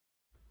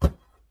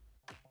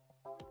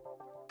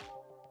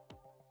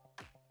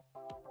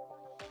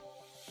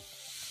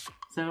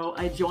So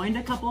I joined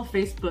a couple of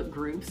Facebook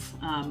groups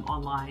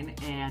online,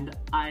 and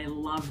I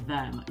love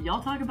them.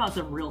 Y'all talk about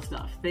some real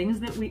stuff, things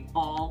that we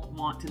all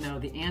want to know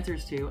the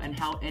answers to and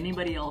how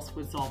anybody else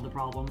would solve the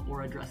problem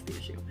or address the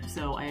issue.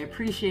 So I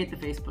appreciate the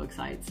Facebook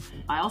sites.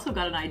 I also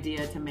got an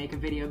idea to make a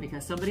video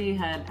because somebody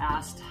had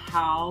asked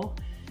how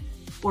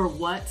or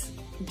what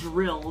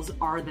drills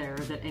are there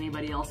that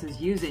anybody else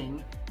is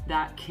using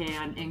that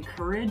can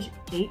encourage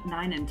 8,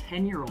 9, and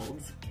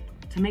 10-year-olds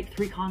to make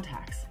 3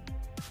 contacts.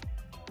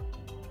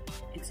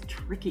 It's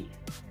tricky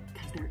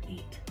because they're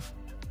 8.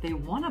 They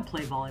want to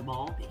play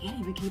volleyball, they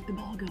can't even keep the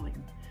ball going.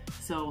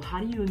 So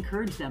how do you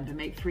encourage them to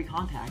make 3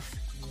 contacts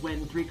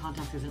when 3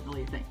 contacts isn't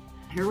really a thing?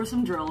 Here were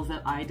some drills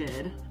that I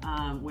did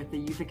with the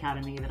youth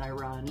academy that I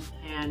run,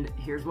 and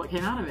here's what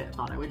came out of it. I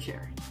thought I would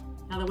share.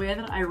 Now the way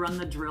that I run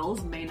the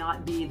drills may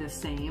not be the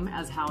same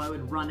as how I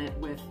would run it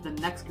with the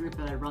next group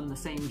that I run the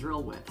same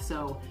drill with.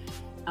 So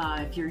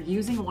if you're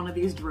using one of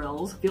these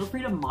drills, feel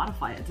free to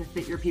modify it to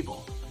fit your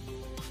people.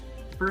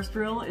 First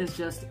drill is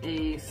just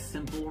a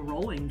simple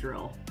rolling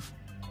drill.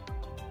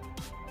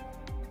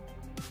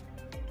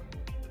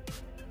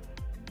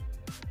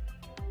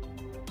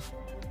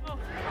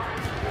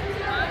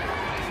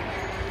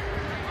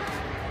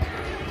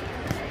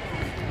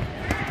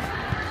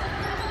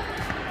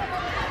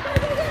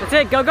 That's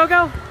it, go, go,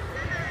 go.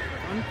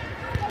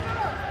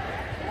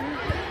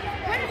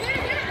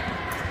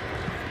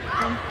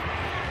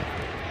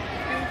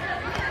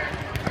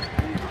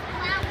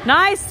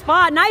 Nice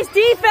spot, nice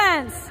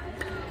defense.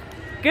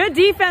 Good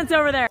defense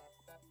over there.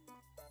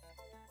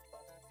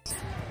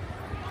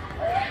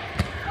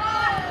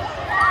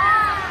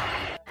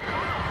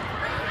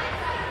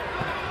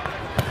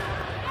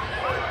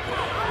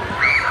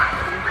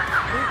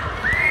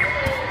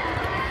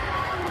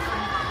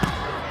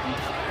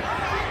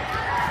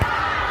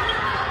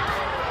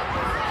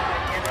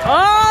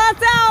 Oh,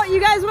 that's out.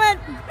 You guys went.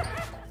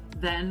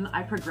 Then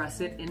I progress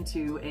it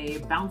into a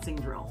bouncing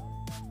drill.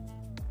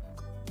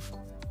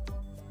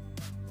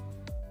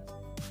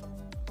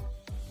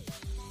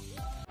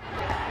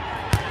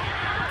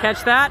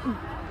 Catch that.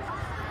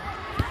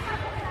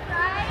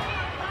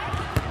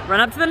 Run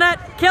up to the net.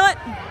 Kill it.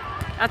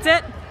 That's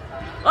it.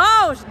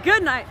 Oh,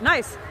 good night.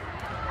 Nice.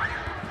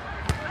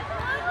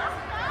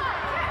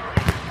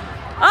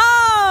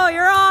 Oh,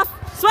 you're off.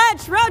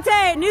 Switch.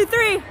 Rotate. New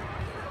 3.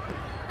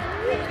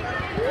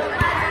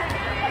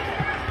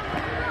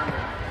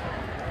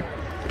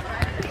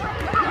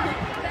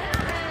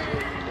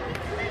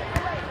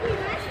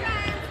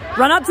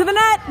 Run up to the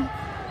net.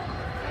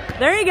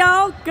 There you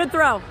go. Good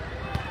throw.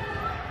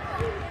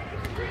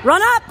 Run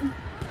up.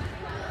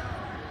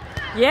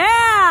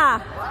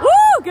 Yeah.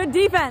 Woo, good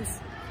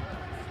defense.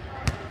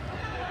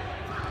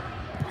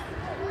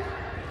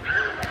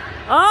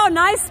 Oh,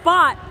 nice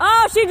spot.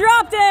 Oh, she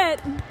dropped it.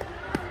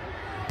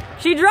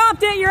 She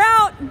dropped it. You're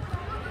out.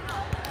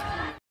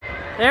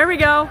 There we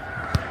go.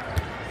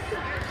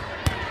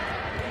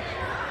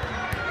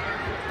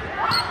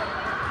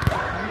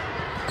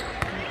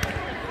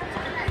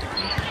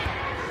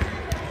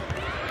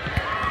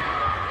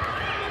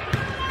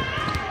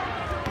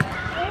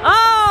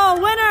 Oh,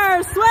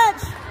 winner,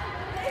 switch.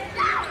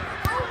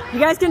 You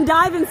guys can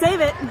dive and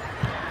save it.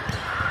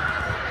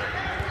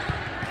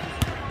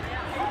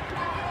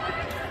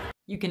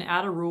 You can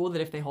add a rule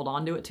that if they hold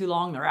on to it too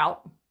long, they're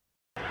out.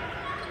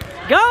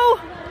 Go!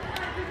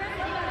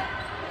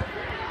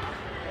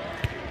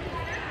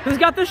 Who's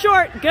got the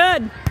short?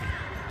 Good.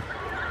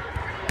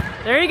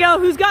 There you go.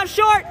 Who's got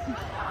short?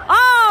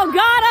 Oh,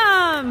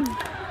 got him!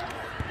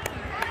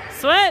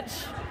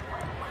 Switch.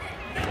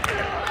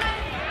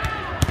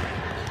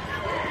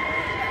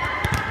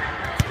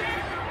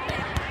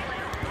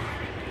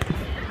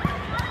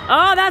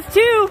 Oh, that's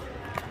 2.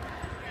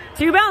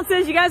 2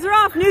 bounces. You guys are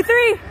off. New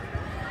 3.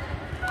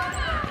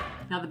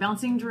 Now the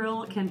bouncing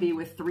drill can be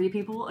with 3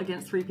 people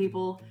against 3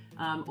 people,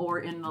 or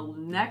in the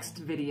next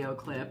video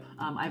clip,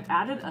 I've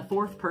added a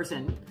 4th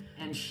person,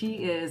 and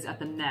she is at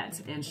the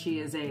net, and she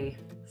is a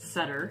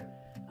setter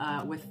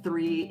with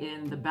 3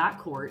 in the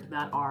backcourt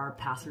that are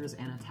passers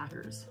and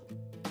attackers.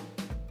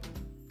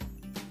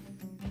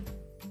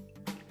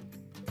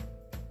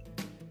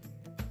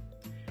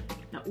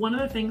 Now, one of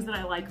the things that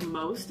I like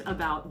most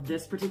about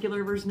this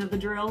particular version of the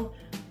drill,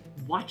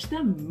 watch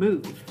them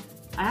move.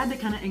 I had to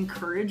kind of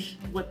encourage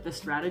what the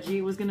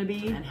strategy was going to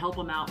be and help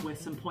them out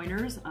with some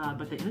pointers,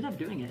 but they ended up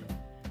doing it.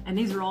 And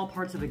these are all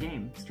parts of the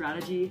game: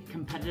 strategy,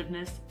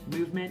 competitiveness,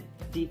 movement,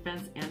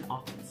 defense, and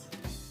offense.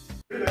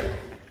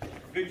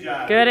 Good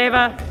job. Good,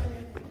 Ava.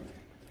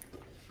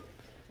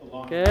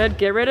 Good,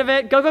 get rid of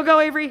it. Go, go,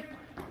 go, Avery.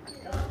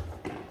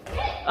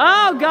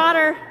 Oh, got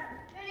her.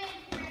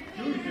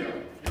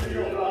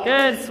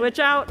 Good, switch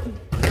out.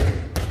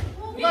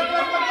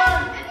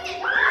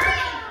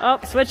 Oh,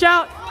 switch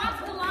out.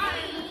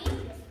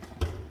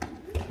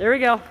 There we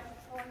go.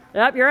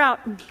 Yep, you're out.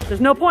 There's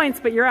no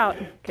points, but you're out.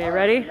 Okay,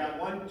 ready? Got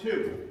 1,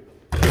 2.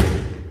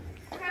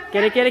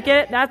 Get it, get it,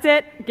 get it. That's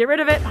it. Get rid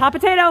of it. Hot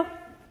potato.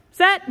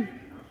 Set.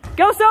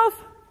 Go, Soph.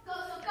 Go,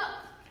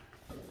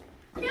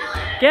 go,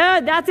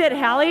 Good, that's it,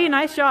 Hallie.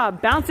 Nice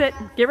job. Bounce it.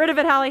 Get rid of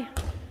it, Hallie.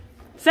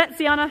 Set,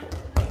 Sienna.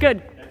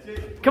 Good.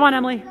 Come on,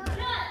 Emily.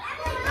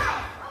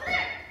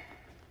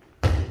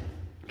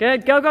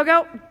 Good, go, go,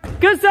 go.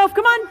 Good, Soph,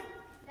 come on.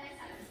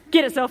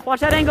 Get it, Soph. Watch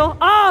that angle.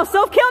 Oh,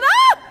 Soph killed.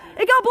 Ah!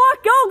 It got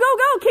blocked. Go, go,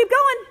 go. Keep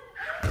going.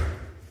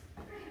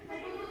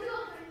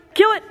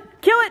 Kill it.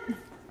 Kill it.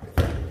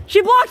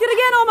 She blocked it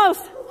again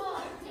almost.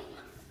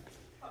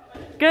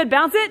 Good,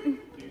 bounce it.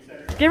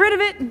 Get rid of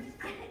it.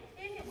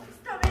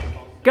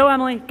 Go,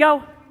 Emily,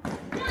 go.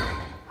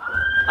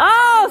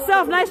 Oh,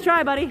 Soph, nice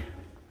try, buddy.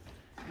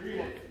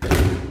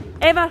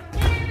 Ava.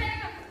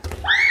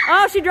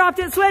 Oh, she dropped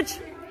it. Switch.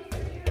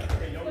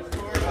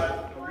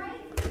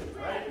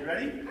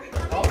 Ready?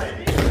 Oh,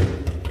 baby.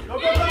 Go, go,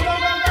 go, go,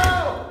 go,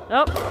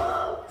 go!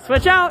 Oh,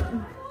 switch out.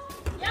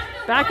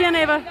 Back in,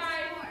 Ava.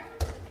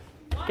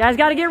 Guys,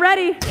 got to get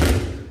ready.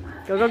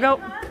 Go, go, go.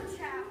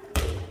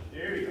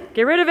 There we go.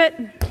 Get rid of it.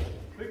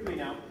 Quickly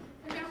now.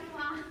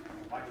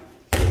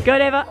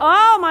 Good, Ava.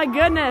 Oh, my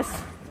goodness.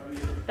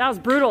 That was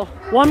brutal.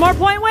 1 more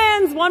point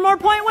wins. 1 more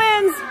point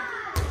wins.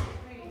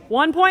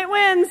 1 point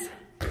wins.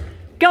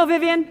 Go,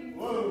 Vivian.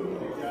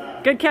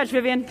 Good catch,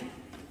 Vivian.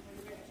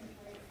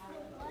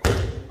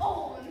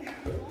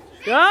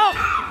 Go.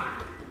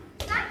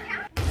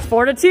 It's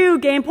 4-2.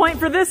 Game point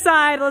for this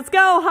side. Let's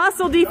go.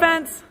 Hustle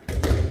defense.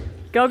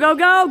 Go, go,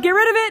 go. Get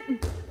rid of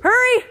it.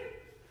 Hurry.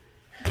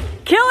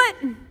 Kill it.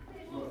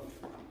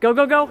 Go,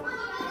 go, go.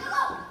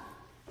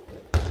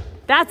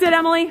 That's it,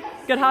 Emily.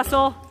 Good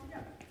hustle.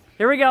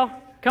 Here we go.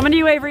 Coming to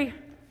you, Avery.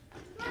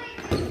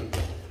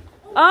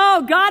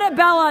 Oh, got it,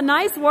 Bella.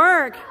 Nice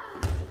work.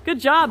 Good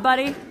job,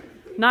 buddy.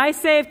 Nice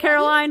save,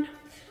 Caroline.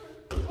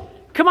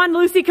 Come on,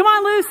 Lucy. Come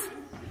on, Luce.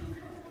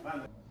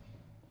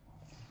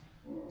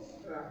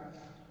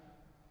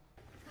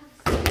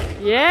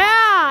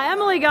 Yeah,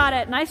 Emily got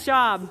it. Nice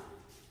job.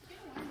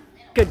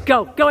 Good.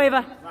 Go. Go,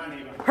 Ava.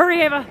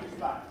 Hurry, Ava.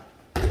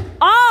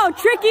 Oh,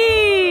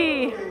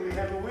 tricky. We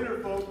have a winner,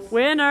 folks.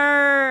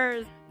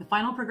 Winners. The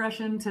final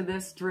progression to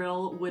this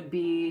drill would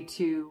be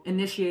to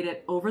initiate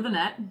it over the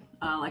net,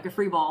 like a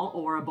free ball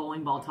or a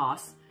bowling ball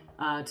toss,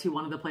 to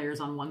one of the players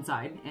on one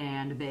side,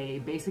 and they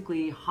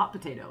basically hot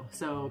potato.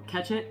 So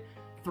catch it,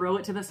 throw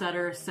it to the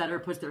setter, setter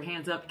puts their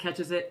hands up,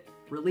 catches it,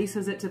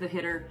 releases it to the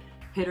hitter,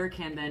 hitter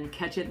can then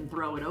catch it and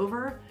throw it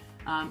over,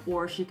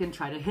 or she can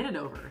try to hit it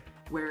over,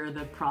 where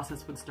the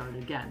process would start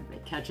again. They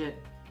catch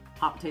it,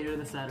 hot potato to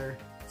the setter,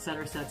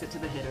 setter sets it to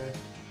the hitter,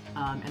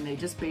 and they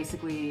just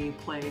basically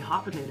play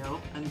hot potato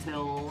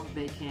until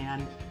they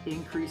can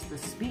increase the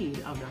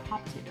speed of their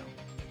hot potato.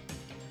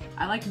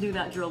 I like to do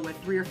that drill with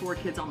 3 or 4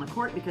 kids on the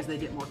court because they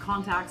get more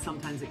contact.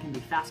 Sometimes it can be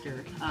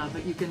faster,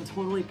 but you can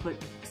totally put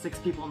 6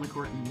 people on the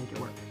court and make it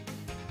work.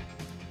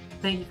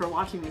 Thank you for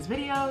watching these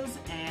videos,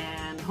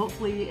 and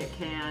hopefully it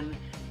can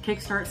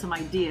kickstart some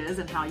ideas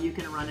on how you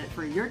can run it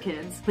for your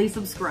kids. Please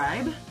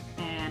subscribe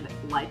and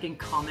like and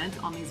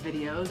comment on these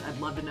videos. I'd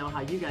love to know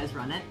how you guys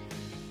run it.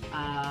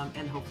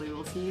 And hopefully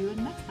we'll see you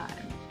next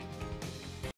time.